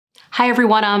Hi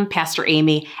everyone, I'm Pastor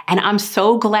Amy, and I'm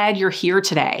so glad you're here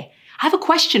today. I have a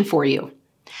question for you.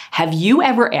 Have you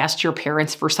ever asked your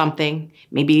parents for something,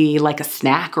 maybe like a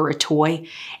snack or a toy,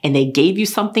 and they gave you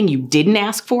something you didn't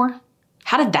ask for?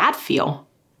 How did that feel?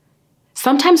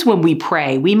 Sometimes when we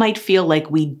pray, we might feel like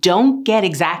we don't get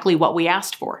exactly what we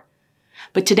asked for.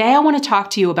 But today I want to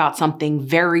talk to you about something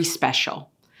very special.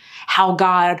 How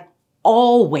God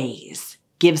always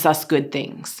gives us good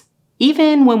things,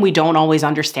 even when we don't always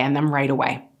understand them right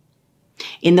away.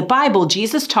 In the Bible,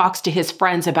 Jesus talks to his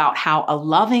friends about how a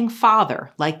loving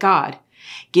father, like God,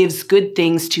 gives good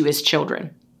things to his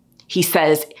children. He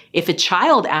says, if a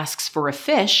child asks for a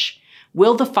fish,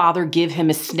 will the father give him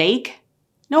a snake?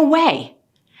 No way.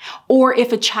 Or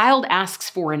if a child asks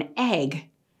for an egg,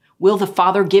 will the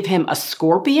father give him a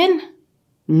scorpion?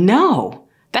 No.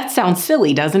 That sounds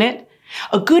silly, doesn't it?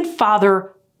 A good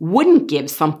father wouldn't give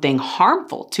something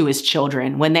harmful to his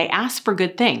children when they ask for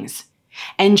good things.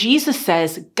 And Jesus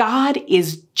says God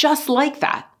is just like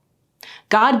that.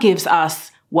 God gives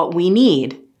us what we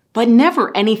need, but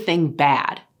never anything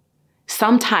bad.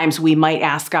 Sometimes we might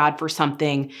ask God for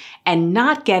something and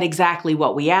not get exactly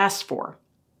what we asked for.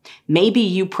 Maybe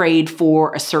you prayed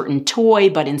for a certain toy,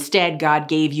 but instead God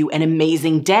gave you an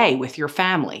amazing day with your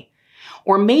family.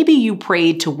 Or maybe you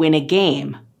prayed to win a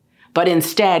game, but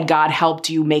instead God helped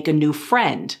you make a new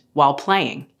friend while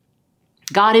playing.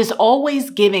 God is always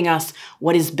giving us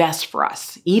what is best for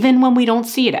us, even when we don't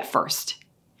see it at first.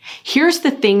 Here's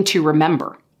the thing to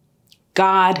remember.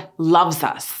 God loves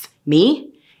us,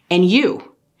 me and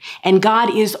you, and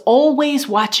God is always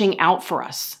watching out for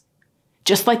us.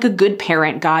 Just like a good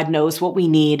parent, God knows what we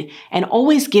need and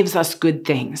always gives us good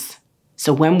things.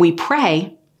 So when we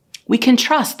pray, we can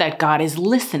trust that God is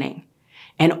listening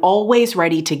and always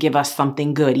ready to give us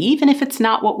something good, even if it's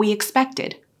not what we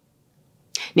expected.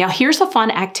 Now, here's a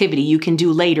fun activity you can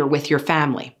do later with your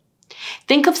family.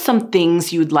 Think of some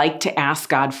things you'd like to ask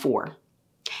God for,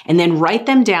 and then write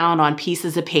them down on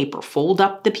pieces of paper. Fold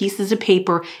up the pieces of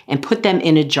paper and put them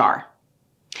in a jar.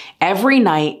 Every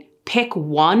night, pick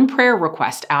one prayer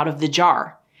request out of the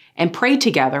jar and pray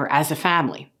together as a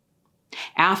family.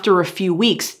 After a few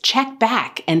weeks, check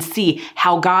back and see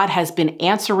how God has been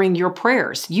answering your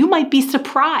prayers. You might be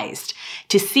surprised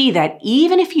to see that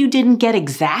even if you didn't get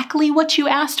exactly what you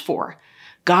asked for,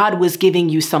 God was giving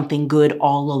you something good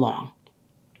all along.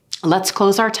 Let's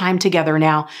close our time together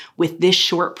now with this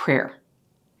short prayer.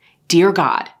 Dear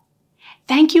God,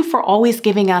 thank you for always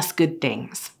giving us good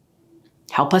things.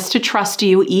 Help us to trust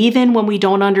you even when we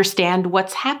don't understand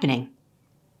what's happening.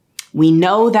 We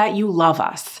know that you love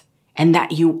us and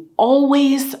that you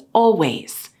always,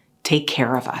 always take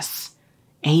care of us.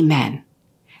 Amen.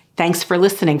 Thanks for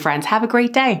listening, friends. Have a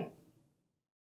great day.